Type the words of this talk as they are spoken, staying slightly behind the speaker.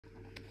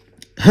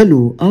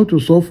Hello, how to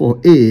solve for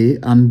a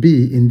and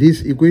b in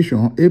this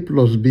equation. A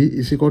plus b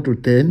is equal to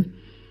 10.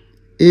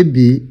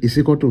 AB is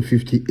equal to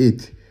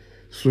 58.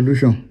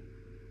 Solution.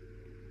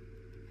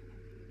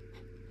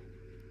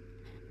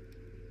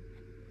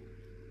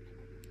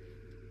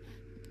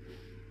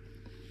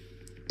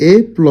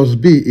 A plus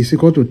b is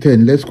equal to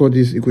 10. Let's call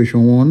this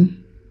equation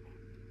 1.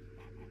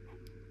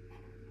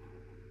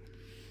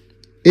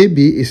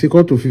 AB is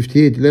equal to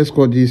 58. Let's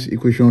call this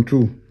equation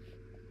 2.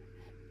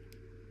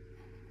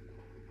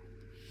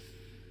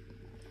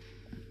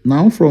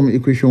 Now from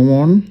equation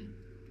 1,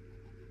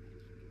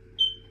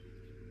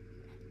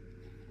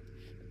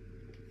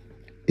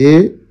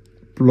 A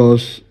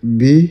plus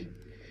B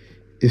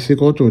is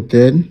equal to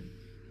 10.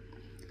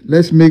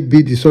 Let's make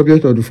B the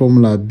subject of the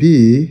formula.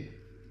 B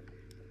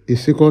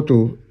is equal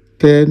to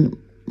 10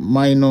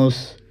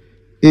 minus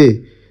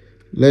A.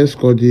 Let's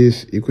call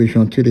this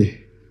equation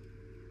 3.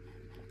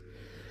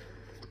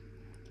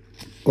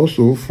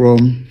 Also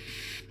from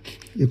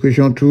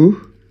equation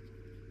 2,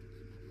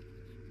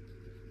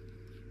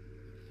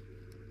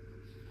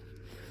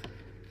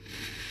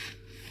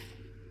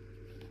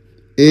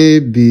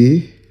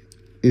 AB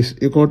is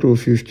equal to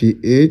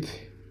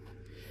 58.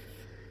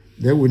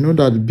 Then we know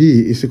that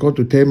B is equal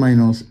to 10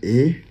 minus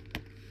A.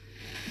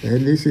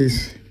 Then this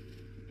is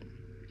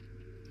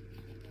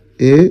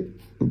A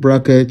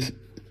bracket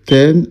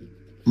 10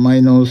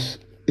 minus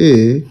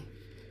A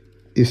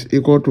is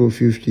equal to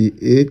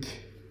 58.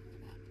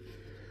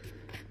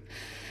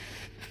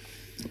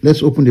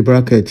 Let's open the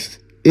brackets.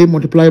 A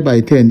multiplied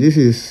by 10. This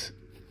is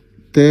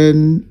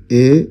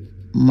 10A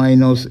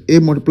minus A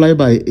multiplied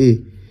by A.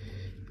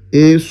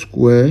 A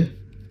square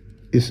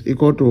is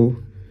equal to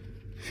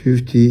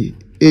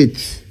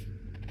 58.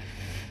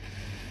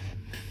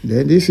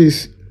 Then this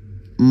is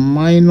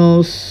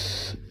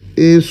minus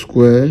A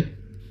square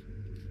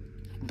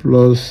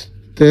plus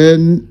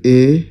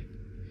 10A.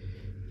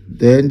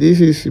 Then this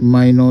is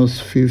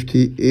minus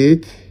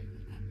 58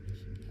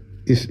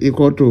 is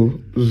equal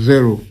to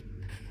 0.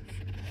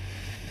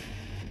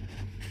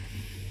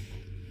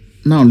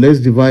 Now let's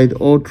divide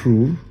all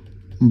through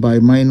by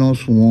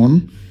minus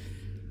 1.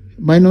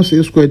 Minus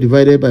A square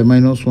divided by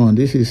minus 1.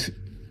 This is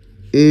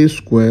A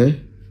square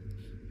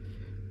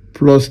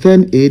plus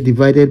 10A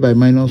divided by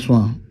minus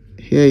 1.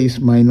 Here is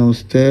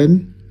minus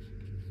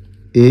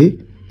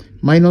 10A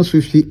minus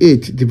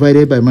 58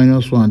 divided by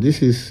minus 1.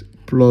 This is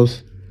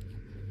plus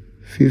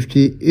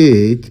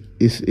 58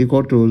 is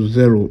equal to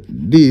 0.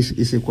 This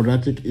is a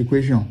quadratic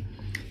equation.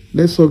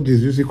 Let's solve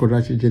this using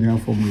quadratic general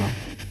formula.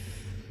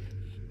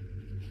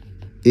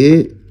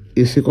 A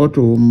is equal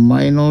to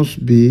minus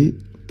B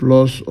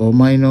plus or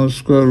minus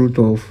square root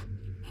of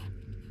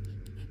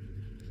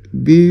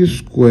B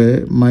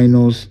square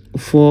minus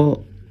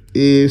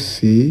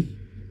 4AC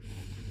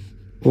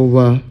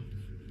over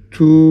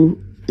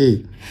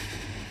 2A.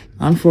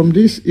 And from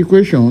this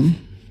equation,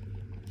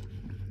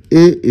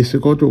 A is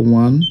equal to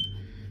 1,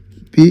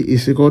 B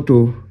is equal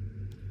to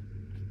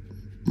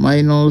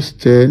minus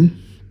 10,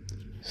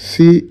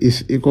 C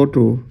is equal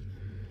to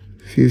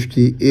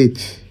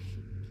 58.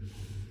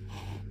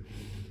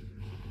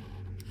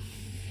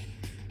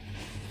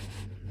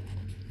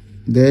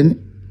 Then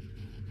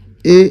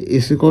A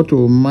is equal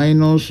to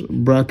minus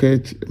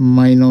bracket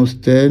minus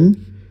 10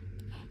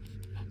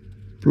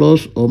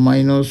 plus or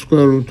minus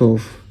square root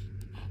of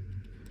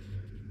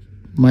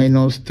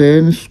minus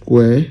 10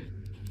 square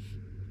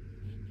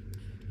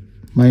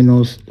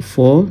minus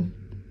 4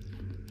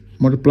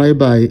 multiplied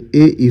by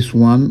A is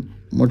 1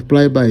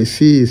 multiplied by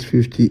C is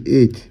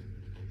 58.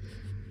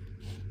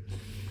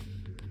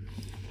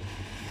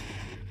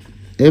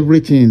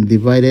 Everything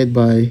divided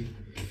by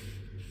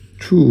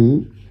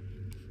 2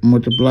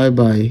 multiplied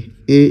by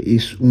A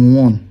is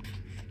 1.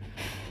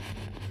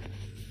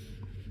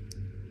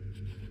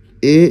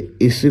 A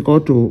is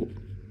equal to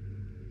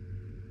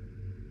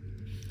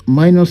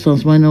minus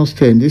times minus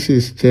 10. This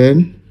is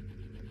 10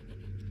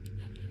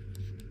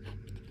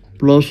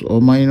 plus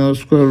or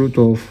minus square root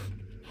of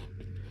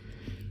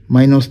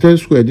minus 10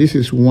 squared. This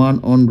is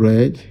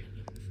 100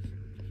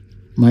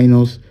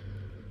 minus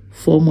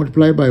 4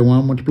 multiplied by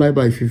 1 multiplied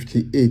by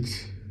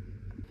 58.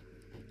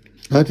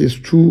 That is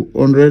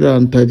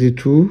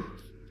 232.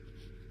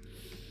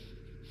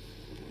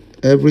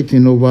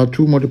 Everything over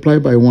 2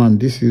 multiplied by 1.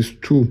 This is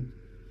 2.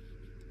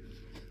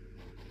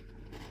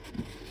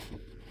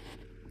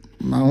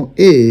 Now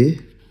A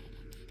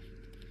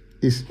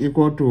is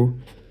equal to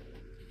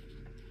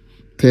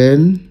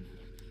 10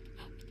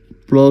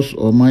 plus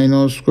or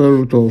minus square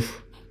root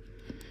of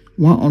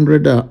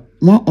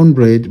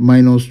 100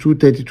 minus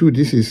 232.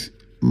 This is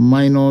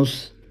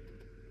minus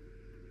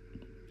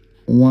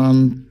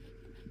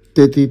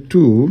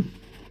 132.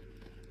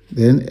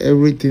 Then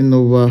everything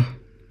over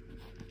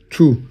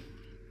 2.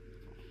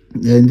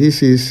 Then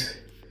this is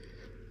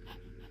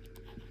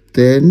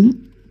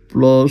 10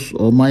 plus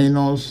or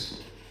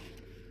minus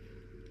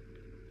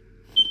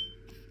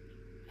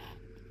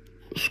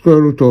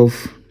square root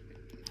of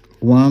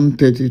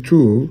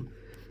 132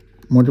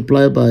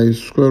 multiplied by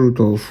square root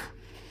of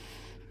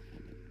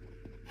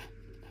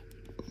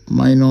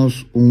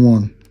minus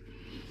 1.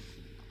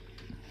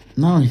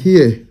 Now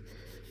here,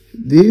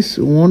 this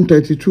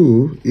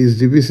 132 is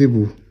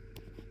divisible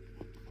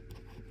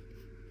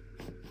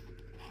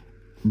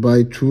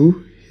by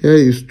 2. Here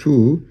is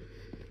 2.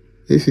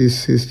 This is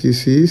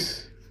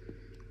 66.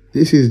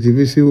 This is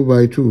divisible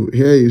by 2.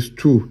 Here is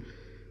 2.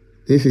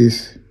 This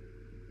is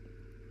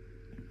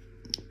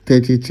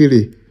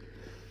 33.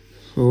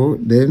 So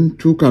then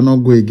 2 cannot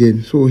go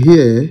again. So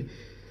here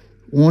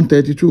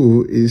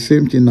 132 is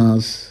same thing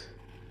as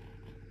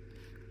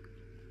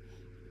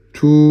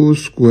 2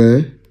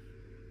 square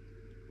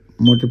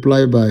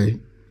multiplied by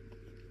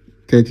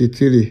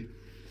 33.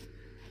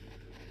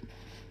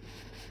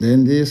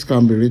 Then this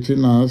can be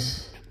written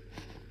as,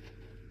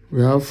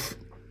 we have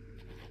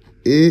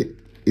A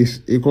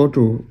is equal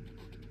to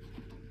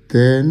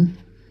 10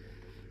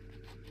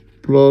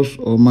 plus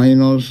or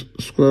minus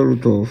square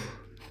root of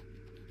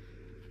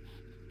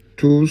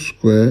 2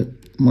 square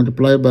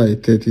multiplied by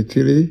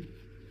 33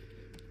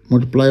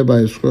 multiplied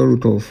by square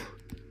root of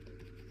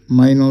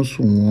minus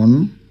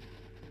 1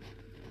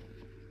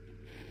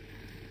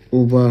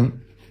 over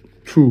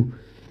 2.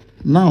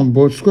 Now,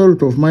 but square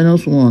root of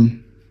minus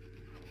 1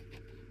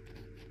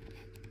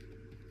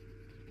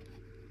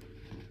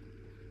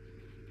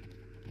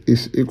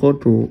 is equal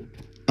to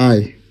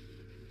I.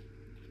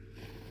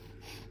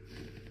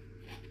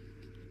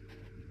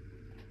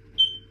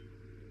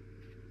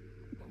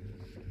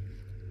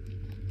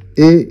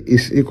 A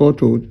is equal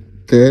to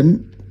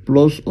 10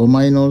 plus or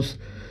minus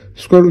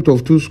square root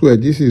of 2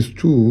 squared. This is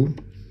 2.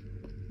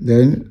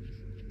 Then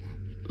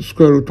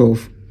square root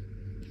of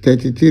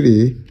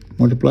 33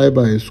 multiplied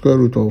by square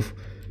root of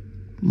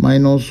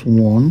minus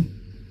 1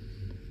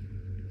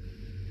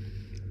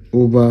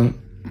 over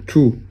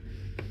 2.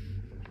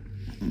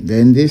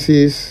 Then this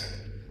is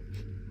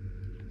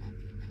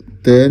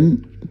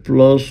 10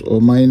 plus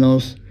or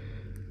minus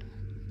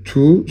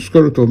 2.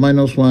 Square root of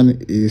minus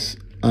 1 is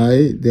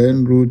I,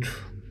 then root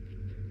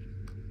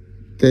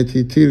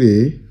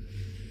 33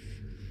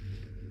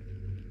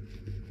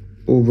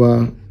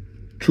 over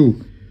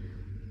 2.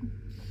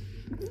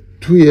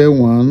 2 here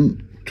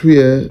 1, 2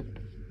 here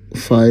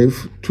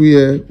 5, 2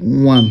 here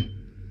 1.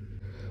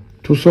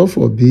 To solve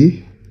for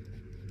B,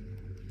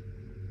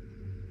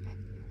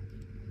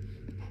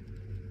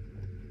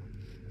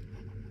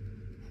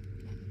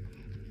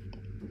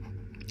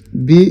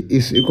 B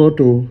is equal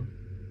to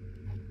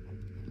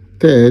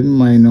 10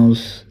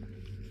 minus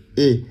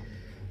A.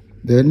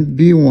 Then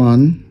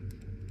B1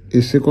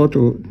 is equal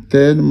to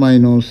 10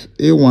 minus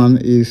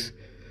A1 is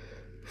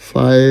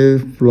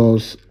 5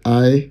 plus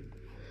I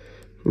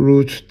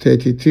root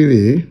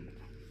 33.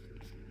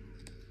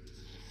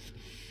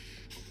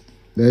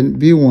 Then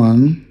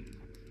B1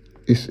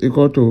 is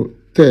equal to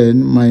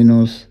 10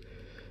 minus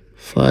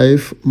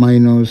 5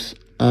 minus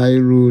I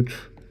root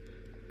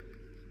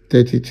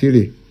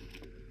 33.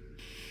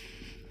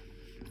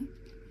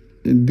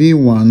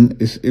 B1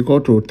 is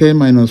equal to 10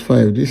 minus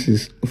 5. This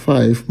is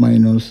 5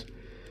 minus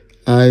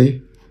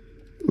I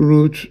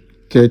root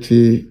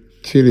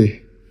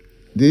 33.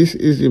 This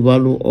is the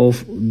value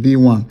of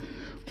B1.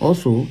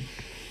 Also,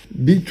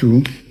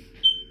 B2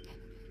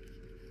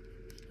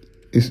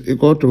 is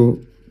equal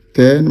to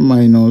 10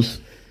 minus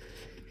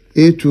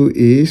A2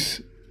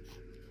 is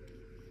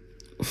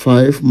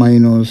 5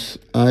 minus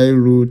I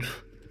root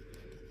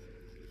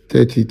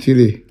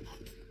 33.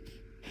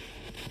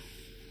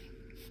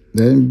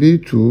 Then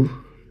B2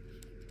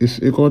 is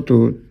equal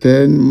to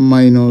 10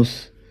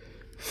 minus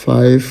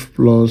 5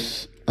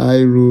 plus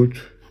I root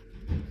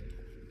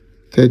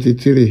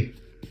 33.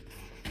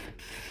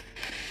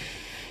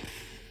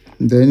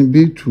 Then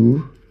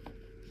B2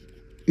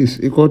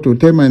 is equal to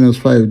 10 minus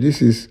 5.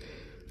 This is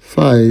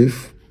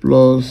 5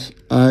 plus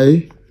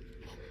I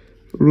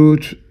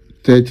root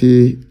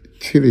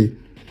 33.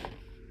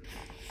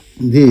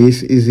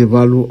 This is the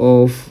value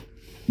of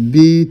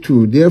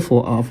B2.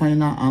 Therefore, our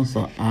final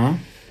answer are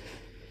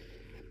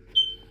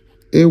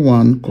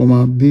A1,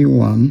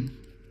 B1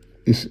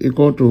 is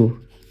equal to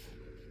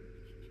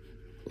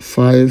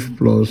 5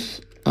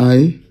 plus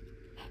I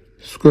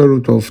square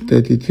root of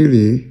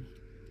 33,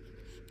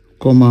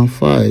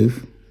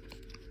 5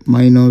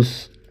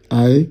 minus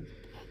I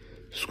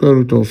square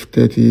root of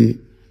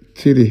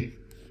 33.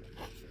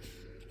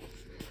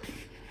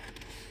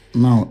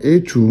 Now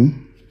A2,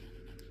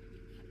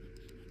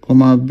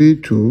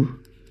 B2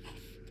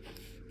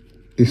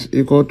 is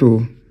equal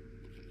to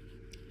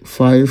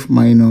 5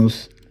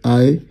 minus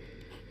I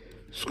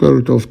square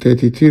root of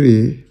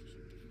 33,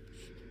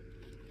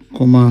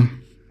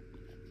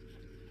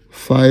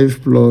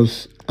 5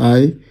 plus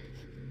I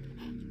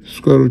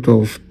square root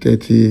of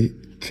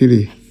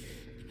 33.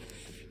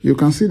 You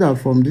can see that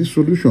from this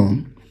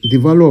solution, the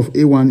value of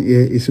A1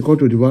 here is equal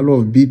to the value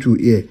of B2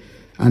 here,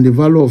 and the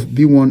value of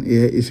B1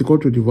 here is equal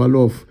to the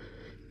value of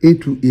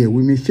A2 here.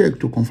 We may check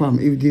to confirm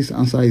if this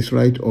answer is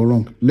right or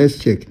wrong. Let's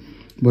check.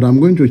 But I'm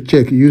going to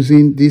check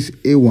using this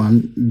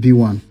A1,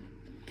 B1.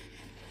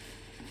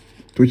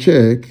 To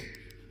check,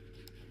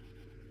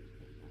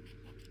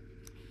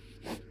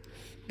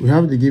 we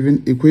have the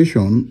given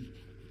equation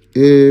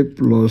A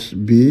plus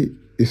B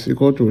is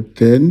equal to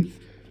 10.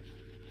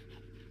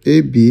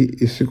 AB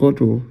is equal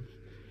to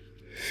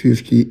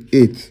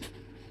 58.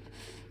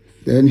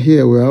 Then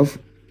here we have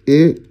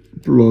A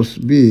plus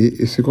B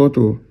is equal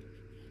to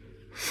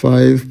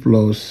 5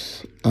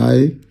 plus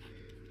I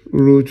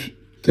root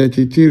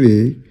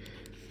 33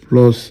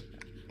 plus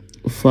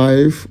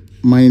 5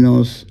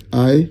 minus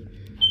I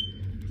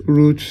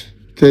root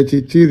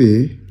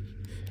 33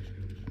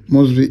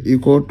 must be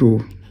equal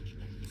to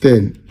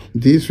 10.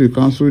 This will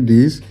cancel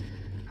this,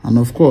 and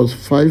of course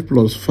 5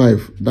 plus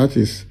 5, that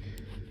is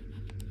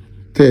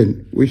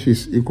 10, which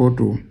is equal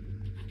to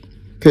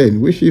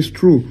 10, which is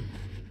true.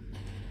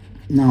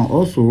 Now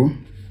also,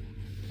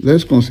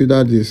 let's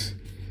consider this.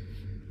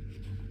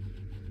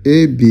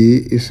 AB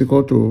is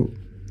equal to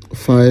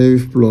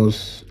 5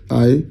 plus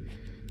I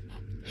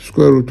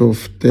square root of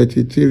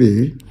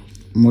 33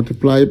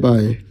 multiplied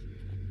by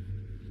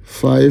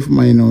 5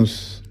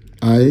 minus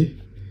I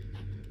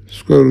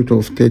square root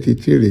of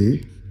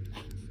 33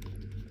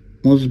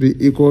 must be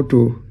equal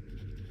to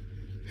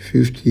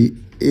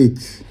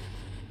 58.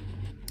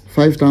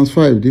 5 times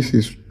 5, this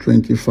is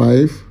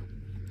 25.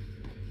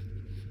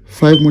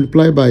 5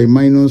 multiplied by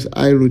minus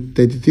I root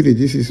 33,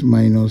 this is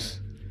minus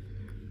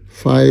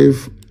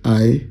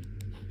 5I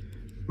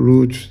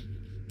root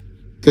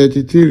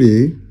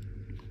 33.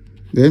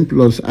 Then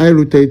plus I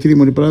root 33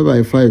 multiplied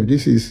by 5,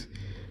 this is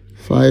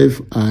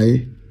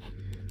 5I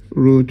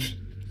root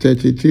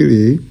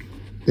 33.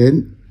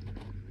 Then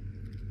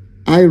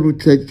I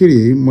root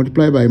 33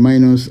 multiplied by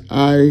minus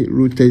I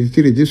root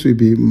 33, this will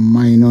be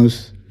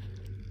minus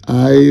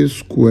I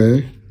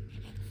square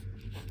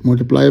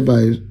multiplied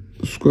by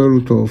square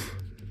root of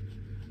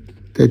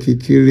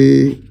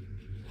 33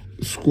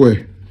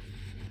 square.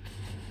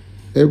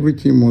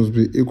 Everything must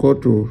be equal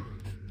to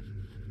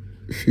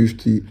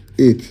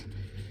 58.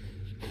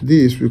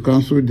 This will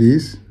cancel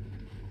this.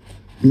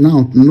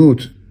 Now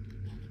note,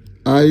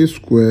 I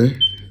square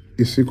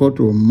is equal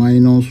to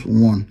minus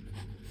 1.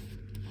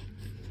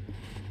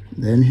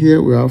 Then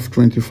here we have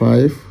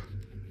 25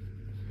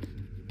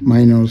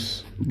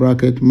 minus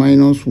bracket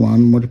minus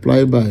 1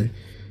 multiplied by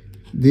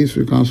this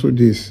will cancel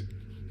this,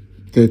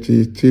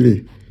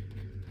 33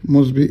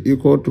 must be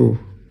equal to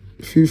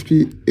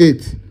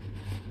 58.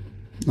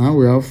 Now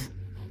we have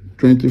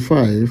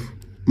 25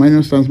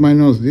 minus times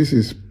minus, this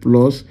is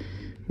plus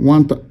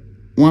 1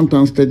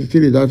 times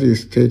 33, that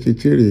is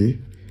 33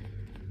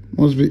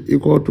 must be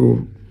equal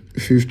to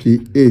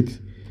 58.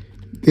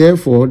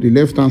 Therefore, the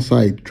left hand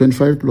side,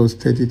 25 plus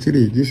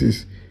 33, this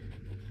is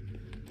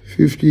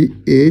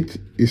 58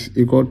 is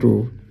equal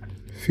to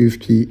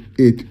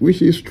 58,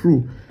 which is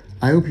true.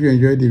 I hope you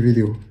enjoyed the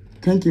video.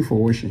 Thank you for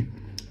watching.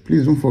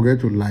 Please don't forget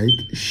to like,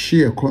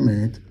 share,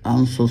 comment,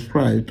 and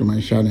subscribe to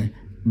my channel.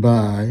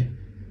 Bye.